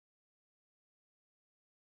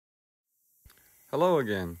Hello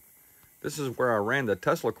again. This is where I ran the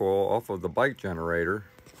Tesla coil off of the bike generator.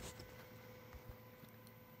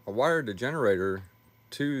 I wired the generator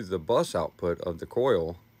to the bus output of the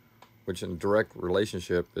coil, which in direct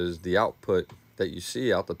relationship is the output that you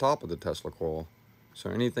see out the top of the Tesla coil. So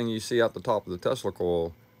anything you see out the top of the Tesla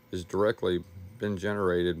coil is directly been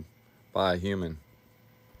generated by a human.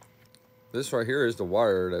 This right here is the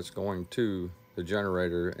wire that's going to the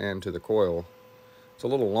generator and to the coil. It's a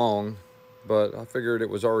little long, but I figured it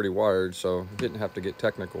was already wired, so I didn't have to get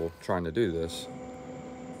technical trying to do this.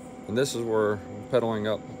 And this is where I'm pedaling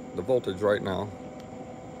up the voltage right now.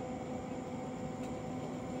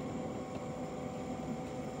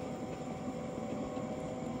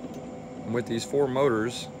 And with these 4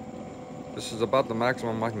 motors, this is about the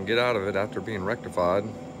maximum I can get out of it after being rectified.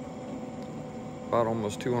 About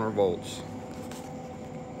almost 200 volts.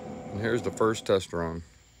 And here's the first test run.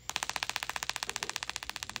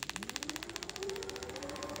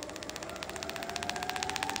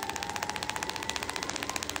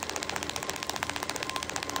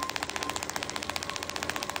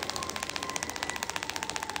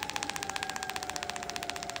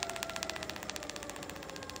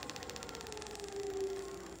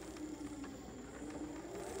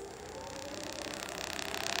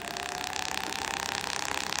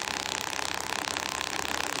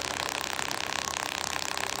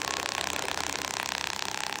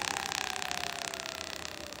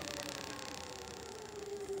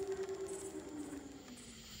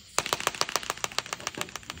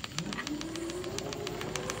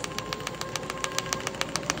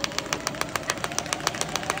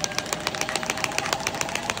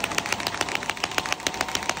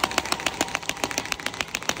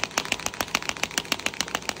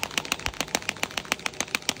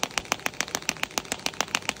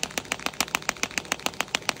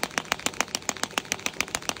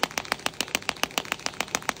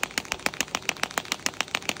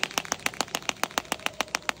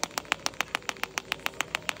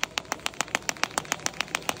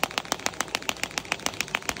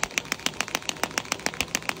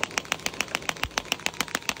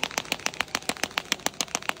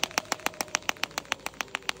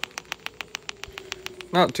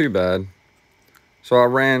 Not too bad. So I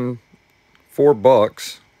ran 4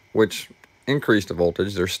 bucks, which increased the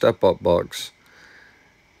voltage. They're step-up bucks.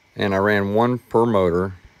 And I ran 1 per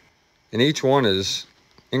motor. And each one is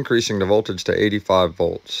increasing the voltage to 85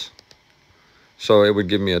 volts. So it would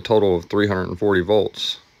give me a total of 340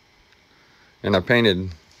 volts. And I painted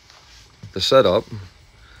the setup,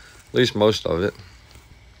 at least most of it.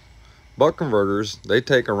 Buck converters, they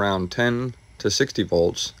take around 10 to 60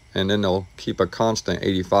 volts, and then they'll keep a constant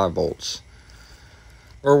 85 volts.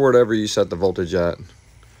 Or whatever you set the voltage at.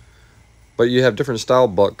 But you have different style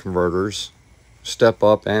buck converters, step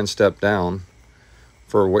up and step down,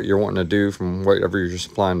 for what you're wanting to do from whatever you're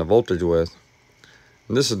supplying the voltage with.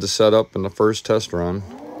 And this is the setup in the first test run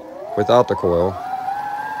without the coil.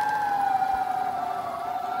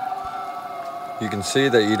 You can see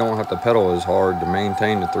that you don't have to pedal as hard to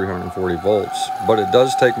maintain the 340 volts, but it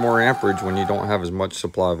does take more amperage when you don't have as much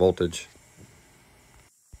supply voltage.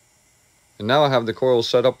 And now I have the coil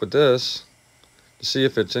set up with this to see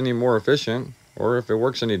if it's any more efficient or if it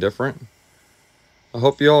works any different. I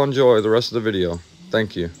hope you all enjoy the rest of the video.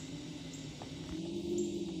 Thank you.